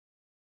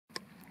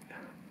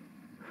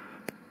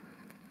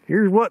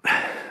Here's what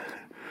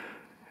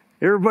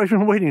everybody's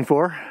been waiting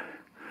for.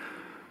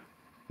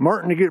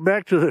 Martin to get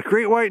back to the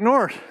Great White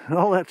North.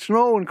 All that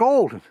snow and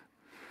cold.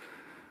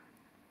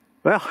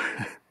 Well,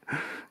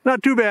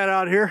 not too bad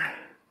out here.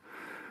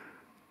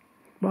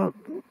 About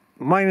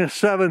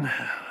 -7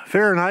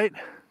 Fahrenheit.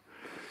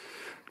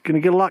 Gonna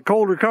get a lot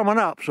colder coming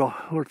up, so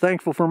we're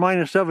thankful for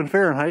 -7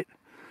 Fahrenheit.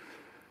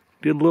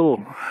 Did a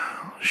little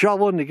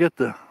shoveling to get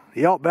the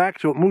outback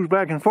so it moves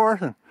back and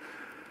forth, and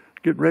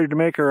getting ready to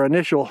make our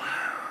initial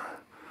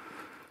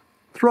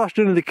thrust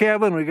into the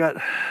cabin. We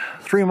got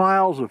 3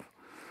 miles of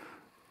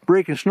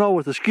breaking snow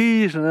with the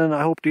skis, and then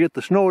I hope to get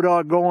the snow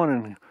dog going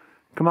and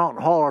come out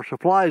and haul our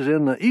supplies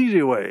in the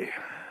easy way.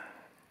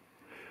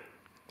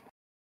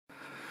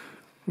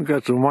 We've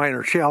got some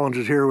minor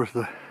challenges here with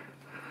the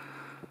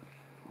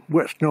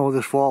wet snow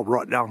this fall,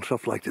 brought down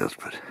stuff like this,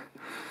 but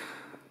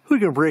we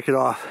can break it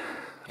off.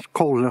 It's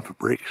cold enough it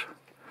breaks.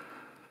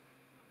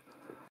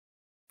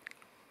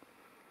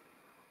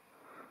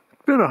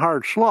 It's been a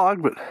hard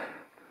slog, but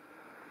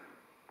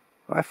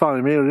I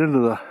finally made it into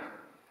the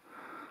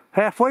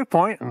halfway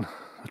point, and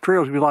the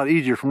trail's gonna be a lot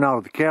easier from now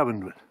to the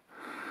cabin. But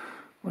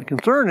my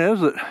concern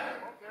is that,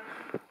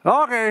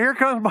 okay, here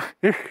comes my,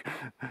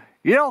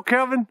 yell,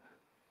 Kevin,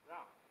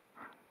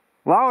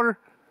 louder.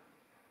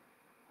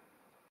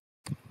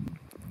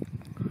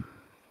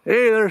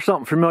 Hey, there's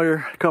something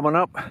familiar coming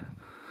up.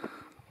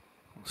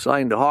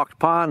 Sign to Hawks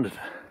Pond. It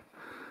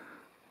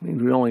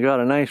means we only got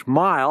a nice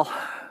mile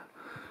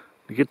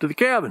to get to the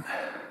cabin.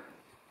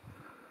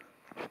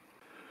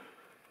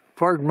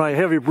 Pardon my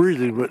heavy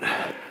breathing, but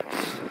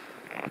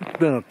it's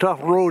been a tough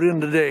road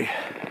in today.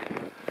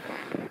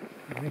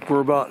 I think we're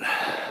about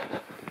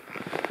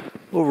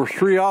over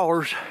 3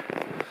 hours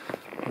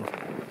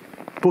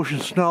pushing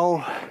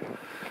snow,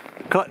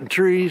 cutting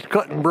trees,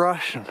 cutting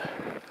brush, and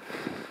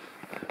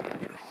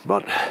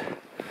about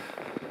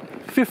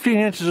 15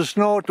 inches of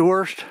snow at the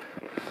worst.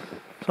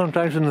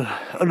 Sometimes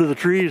under the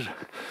trees.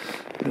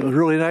 It was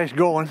really nice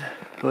going,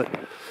 but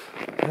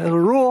as a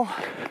rule,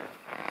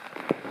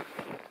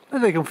 I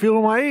think I'm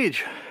feeling my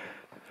age.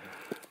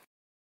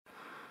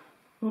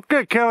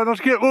 Okay, Kevin,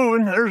 let's get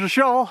moving. There's a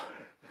shovel.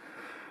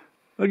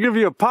 I'll give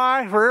you a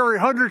pie for every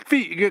 100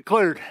 feet you get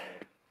cleared.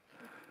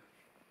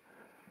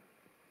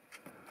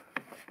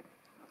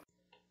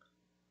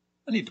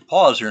 I need to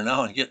pause here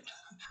now and get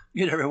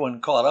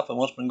everyone caught up on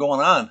what's been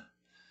going on.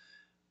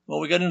 Well,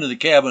 we got into the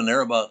cabin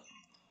there about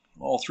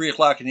 3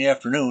 o'clock in the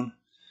afternoon,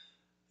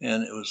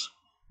 and it was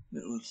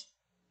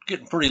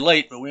getting pretty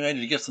late, but we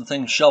managed to get some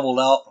things shoveled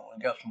out.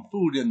 We got some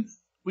food in.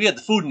 We had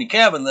the food in the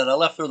cabin that I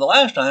left there the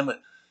last time,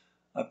 but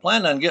I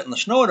planned on getting the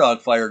snow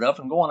dog fired up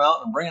and going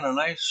out and bringing a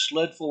nice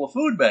sled full of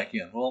food back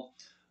in. Well,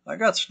 I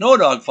got the snow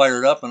dog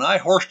fired up, and I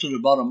horsed it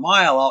about a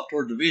mile out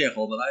toward the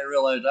vehicle, but I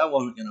realized I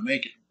wasn't going to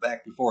make it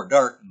back before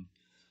dark, and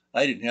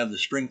I didn't have the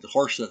strength to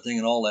horse that thing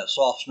in all that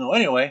soft snow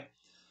anyway.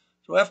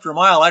 So after a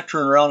mile, I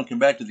turned around and came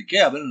back to the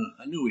cabin, and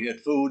I knew we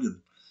had food,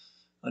 and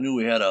I knew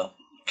we had a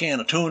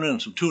can of tuna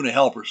and some tuna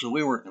helpers, so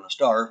we weren't going to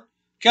starve.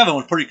 Kevin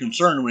was pretty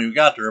concerned when we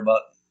got there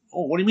about,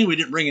 oh, what do you mean we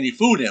didn't bring any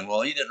food in?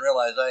 Well, he didn't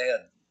realize I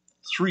had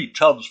 3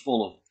 tubs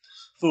full of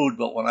food,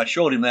 but when I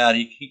showed him that,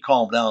 he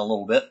calmed down a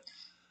little bit.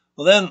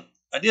 Well, then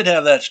I did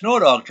have that snow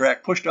dog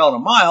track pushed out a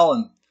mile,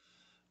 and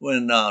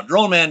when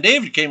Drone Man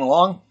David came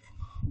along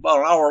about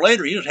an hour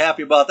later, he was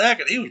happy about that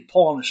because he was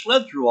pulling the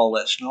sled through all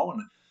that snow,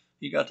 and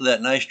he got to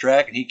that nice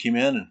track, and he came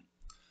in, and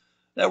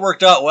that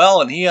worked out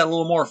well, and he had a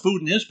little more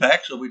food in his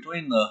pack, so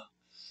between the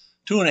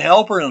tuna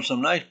helper and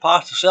some nice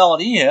pasta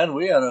salad he had,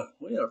 we had a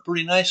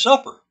pretty nice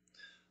supper.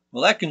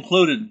 Well, that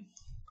concluded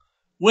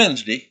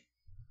Wednesday,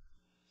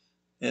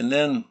 and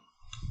then,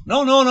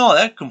 no,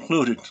 that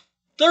concluded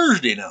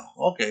Thursday now.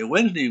 Okay,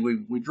 Wednesday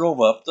we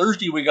drove up,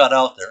 Thursday we got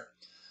out there.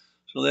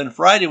 So then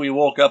Friday we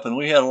woke up and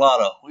we had a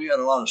lot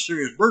of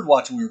serious bird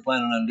watching we were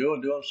planning on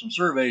doing some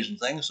surveys and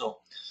things, so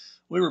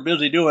we were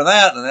busy doing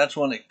that, and that's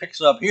when it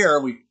picks up here.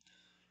 We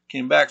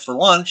came back for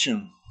lunch,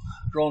 and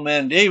Drone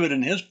Man David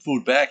in his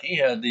food pack, he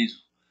had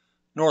these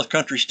North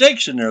Country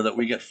steaks in there that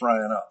we get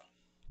frying up.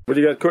 What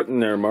do you got cooking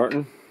there,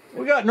 Martin?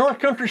 We got North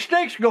Country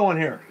steaks going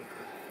here.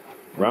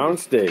 Round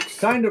steaks.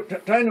 Kind of.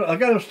 I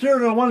got them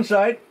seared on one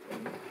side.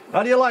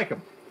 How do you like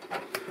them?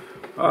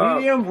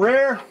 Medium,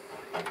 rare?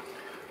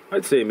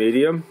 I'd say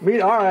medium. All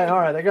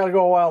right. They got to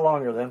go a while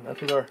longer then.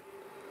 That's our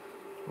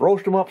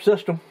roast them up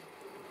system.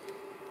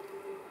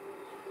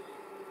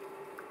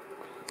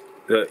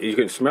 You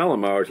can smell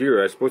them out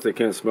here. I suppose they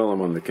can't smell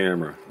them on the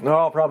camera.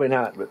 No, probably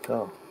not. But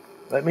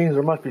that means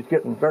there must be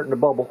starting to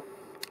bubble.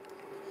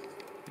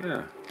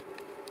 Yeah.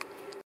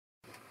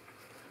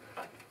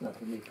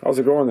 How's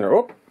it going there?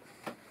 Oh.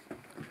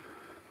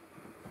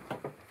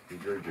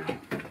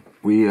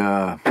 We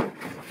had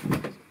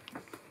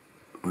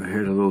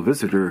a little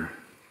visitor.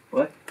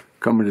 What?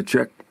 Coming to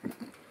check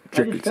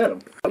I just fed him.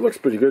 That looks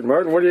pretty good,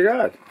 Martin. What do you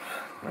got?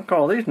 I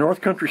call these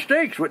North Country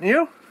steaks, wouldn't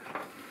you?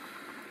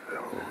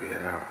 Oh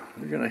yeah.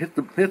 We're gonna hit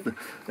the.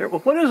 There,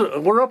 well, what is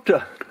it? We're up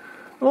to.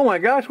 Oh my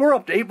gosh, we're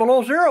up to 8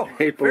 below zero.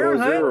 8 below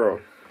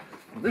zero.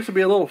 This will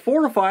be a little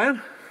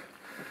fortifying.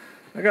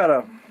 I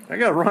gotta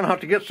run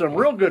out to get some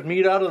real good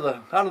meat out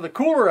of the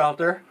cooler out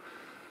there.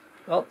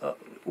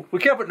 We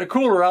kept it in the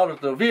cooler out at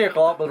the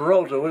vehicle out by the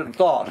road so it wouldn't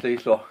thaw, see,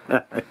 so.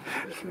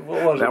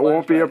 What was that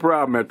won't be a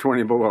problem at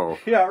 20 below.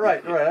 Yeah,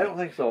 right, I don't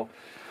think so.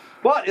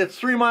 But it's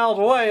 3 miles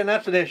away and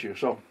that's an issue,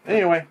 so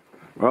anyway.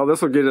 Well,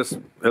 this will get us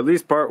at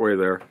least part way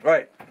there.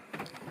 Right.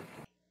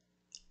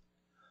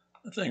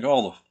 I think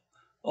all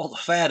the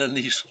fat in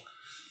these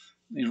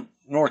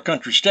North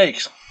Country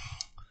steaks,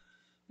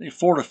 they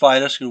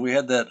fortified us because we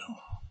had that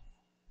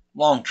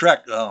long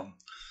trek,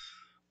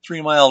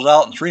 3 miles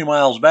out and 3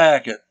 miles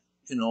back at,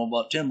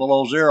 about 10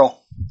 below zero.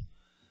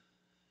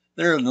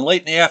 There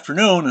late in the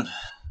afternoon, and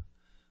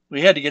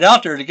we had to get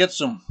out there to get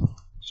some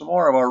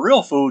more of our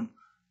real food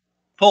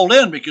pulled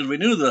in because we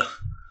knew the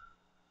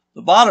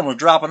bottom was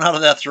dropping out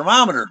of that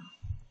thermometer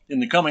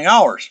in the coming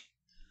hours.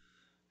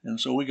 And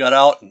so we got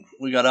out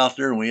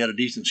there and we had a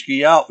decent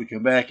ski out. We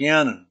came back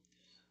in and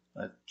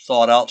I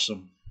thawed out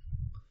some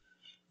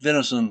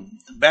venison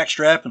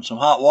backstrap and some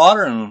hot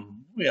water,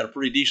 and we had a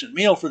pretty decent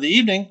meal for the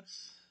evening.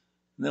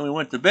 And then we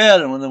went to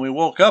bed, and then we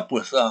woke up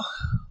with,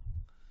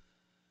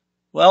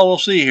 well, we'll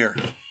see here.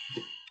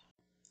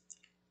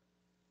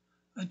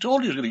 I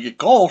told you it was going to get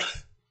cold.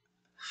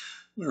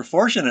 We were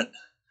fortunate.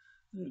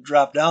 It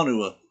dropped down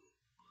to a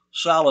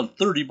solid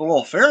 30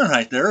 below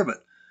Fahrenheit there,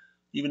 but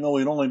even though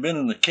we'd only been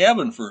in the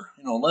cabin for,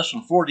 less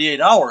than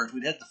 48 hours,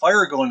 we'd had the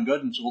fire going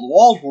good, and so the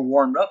walls were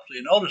warmed up. So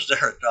you notice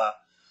there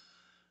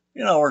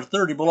we're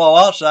 30 below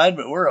outside,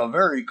 but we're a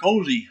very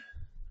cozy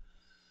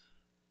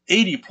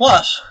 80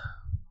 plus.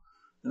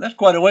 And that's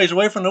quite a ways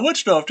away from the wood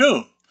stove,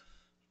 too.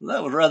 So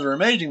that was rather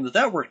amazing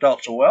that worked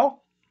out so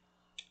well.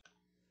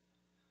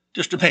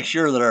 Just to make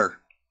sure that our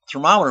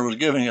thermometer was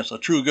giving us a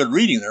true good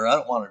reading there. I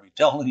don't want to be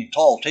telling any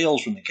tall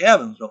tales from the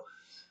cabin, so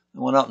I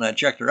went out and I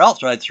checked our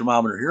outside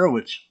thermometer here,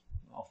 which,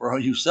 for all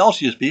you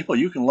Celsius people,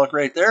 you can look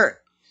right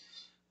there.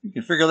 You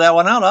can figure that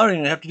one out. I don't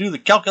even have to do the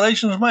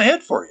calculations in my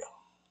head for you.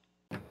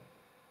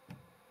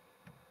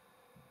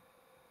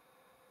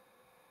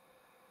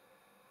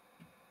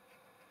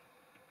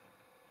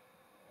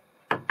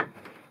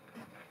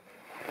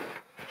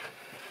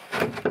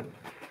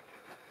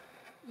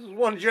 This is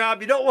one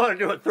job you don't want to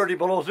do at 30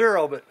 below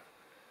zero, but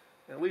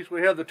at least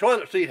we have the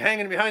toilet seat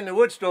hanging behind the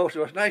wood stove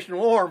so it's nice and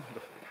warm.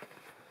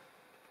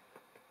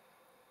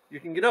 You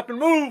can get up and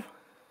move.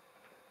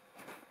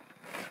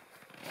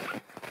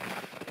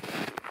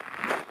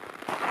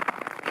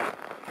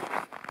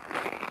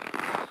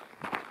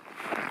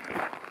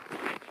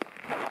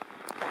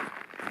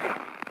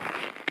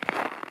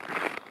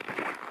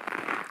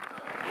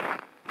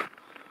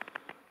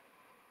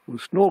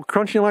 With snow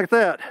crunching like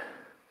that,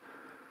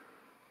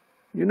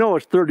 you know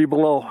it's 30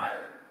 below.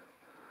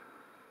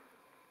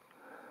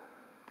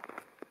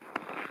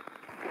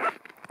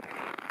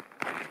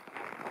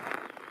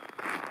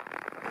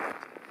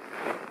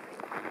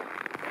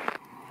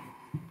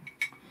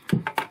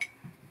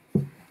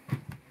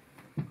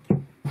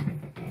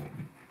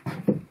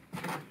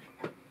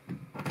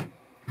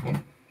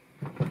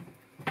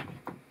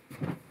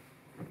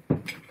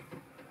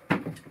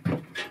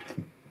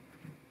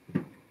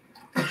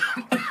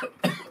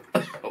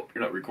 Oh,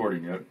 you're not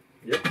recording yet.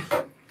 Yep.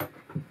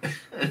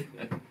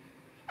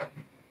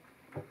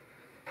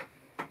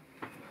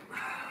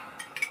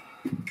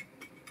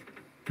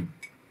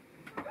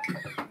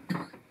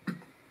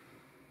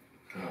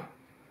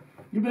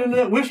 You been into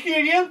that whiskey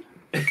again?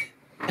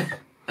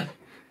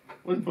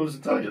 Wasn't supposed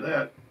to tell you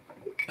that.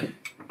 A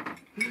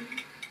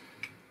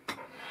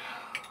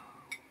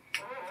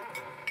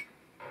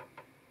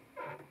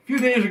few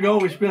days ago,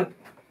 we spent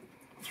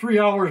 3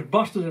 hours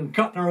busting and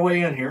cutting our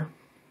way in here.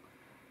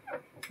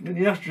 And then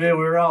yesterday, we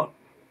were out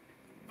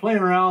playing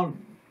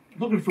around,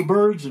 looking for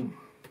birds, and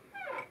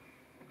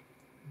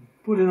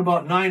put in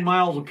about 9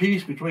 miles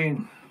apiece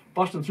between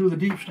busting through the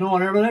deep snow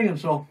and everything. And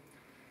so,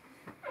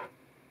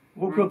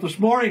 woke up this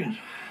morning,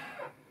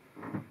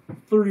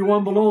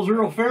 31 below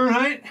zero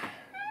Fahrenheit.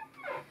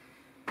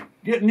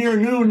 Getting near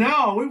noon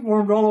now, we've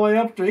warmed all the way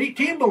up to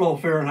 18 below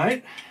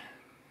Fahrenheit.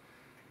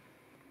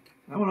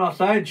 I went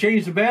outside,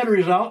 changed the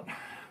batteries out.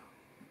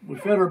 We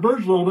fed our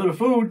birds a little bit of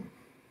food.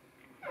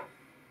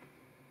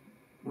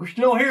 We're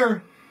still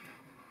here.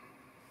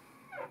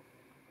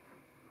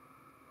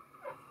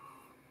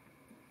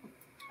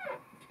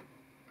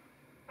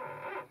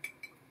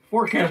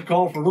 Forecast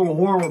called for a little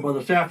warmer by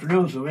this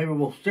afternoon, so maybe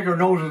we'll stick our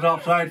noses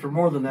outside for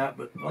more than that,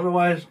 but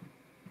otherwise,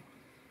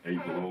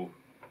 8 below.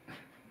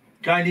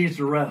 guy needs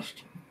to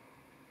rest.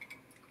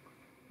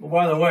 Well,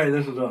 by the way,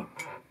 this is a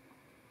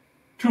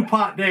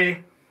 2-pot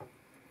day.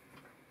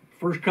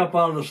 First cup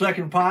out of the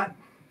second pot.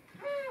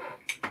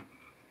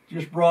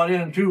 Just brought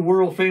in 2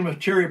 world famous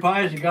cherry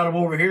pies and got them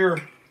over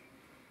here.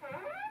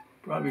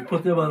 Probably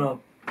put them in a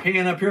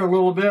pan up here a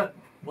little bit,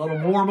 let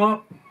them warm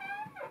up.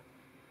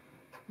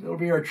 That'll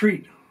be our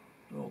treat.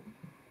 So.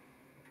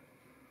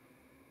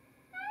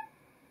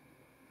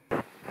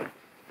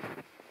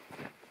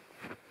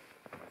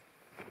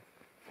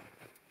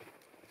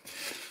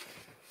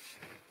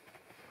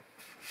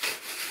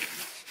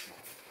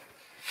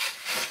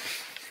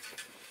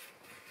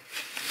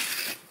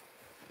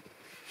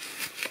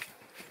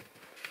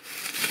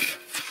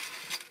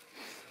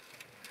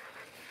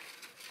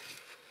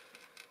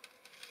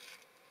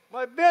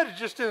 My bed's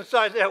just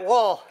inside that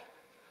wall.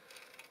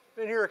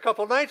 Been here a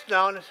couple nights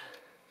now and it's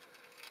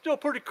still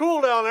pretty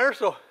cool down there,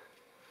 so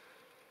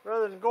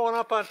rather than going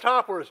up on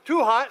top where it's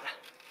too hot,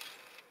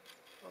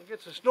 I'll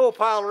get some snow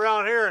piled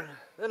around here and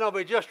then I'll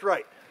be just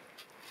right.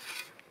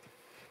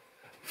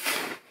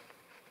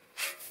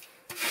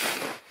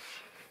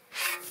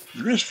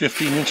 There is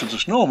 15 inches of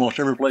snow most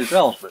every place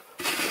else, but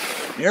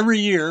every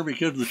year,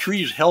 because the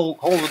trees hold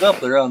it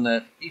up there on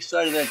that east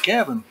side of that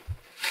cabin,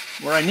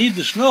 where I need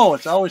the snow,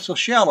 it's always so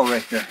shallow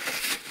right there.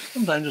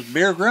 Sometimes it's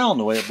bare ground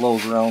the way it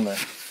blows around there.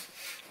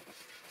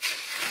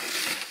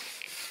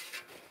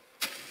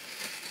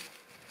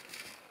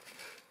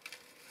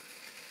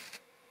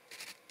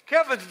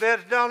 Kevin's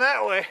bed's down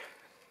that way.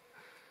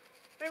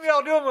 Maybe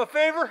I'll do him a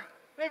favor,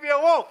 maybe I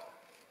won't.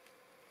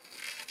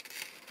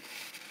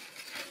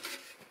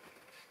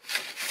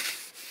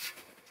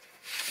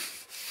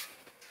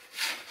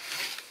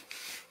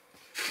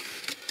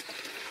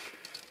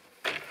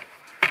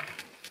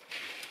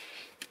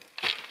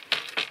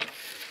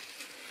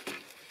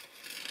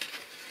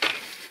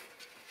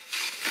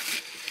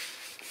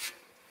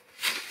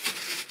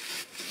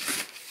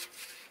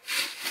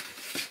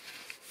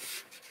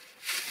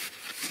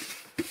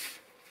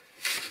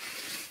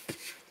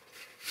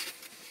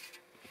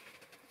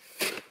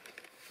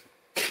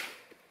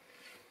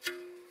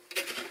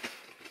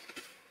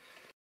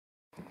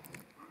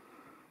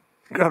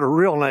 Got a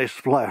real nice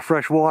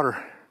fresh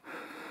water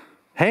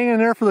hanging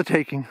there for the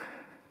taking.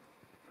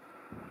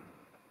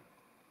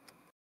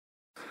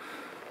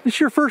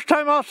 This your first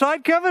time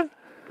outside, Kevin?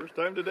 First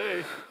time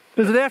today.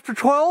 Is it after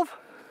 12?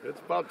 It's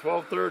about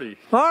 12:30.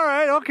 All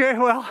right, okay,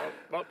 well.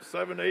 About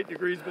 7, 8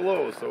 degrees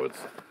below, so it's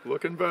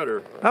looking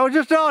better. I was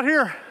just out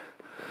here.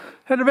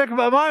 Had to make up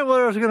my mind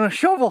whether I was going to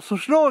shovel some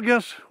snow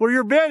against where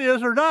your bed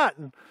is or not.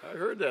 I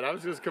heard that. I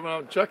was just coming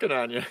out and checking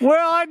on you.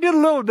 Well, I did a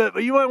little bit,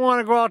 but you might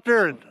want to go out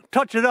there and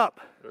touch it up.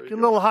 Get a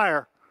little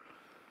higher.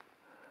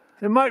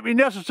 It might be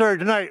necessary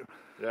tonight.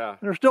 Yeah.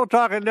 They're still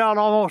talking down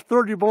almost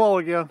 30 below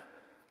again.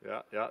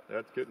 Yeah,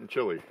 that's getting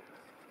chilly.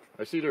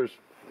 I see there's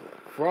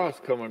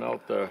frost coming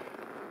out the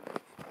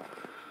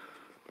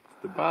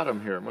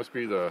bottom here. It must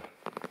be the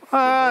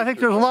I think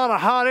there's a lot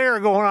of hot air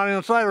going on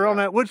inside around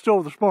that wood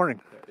stove this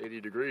morning. 80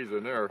 degrees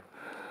in there.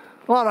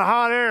 A lot of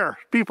hot air.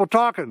 People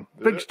talking.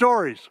 Big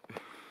stories.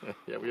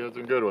 Yeah, we had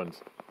some good ones.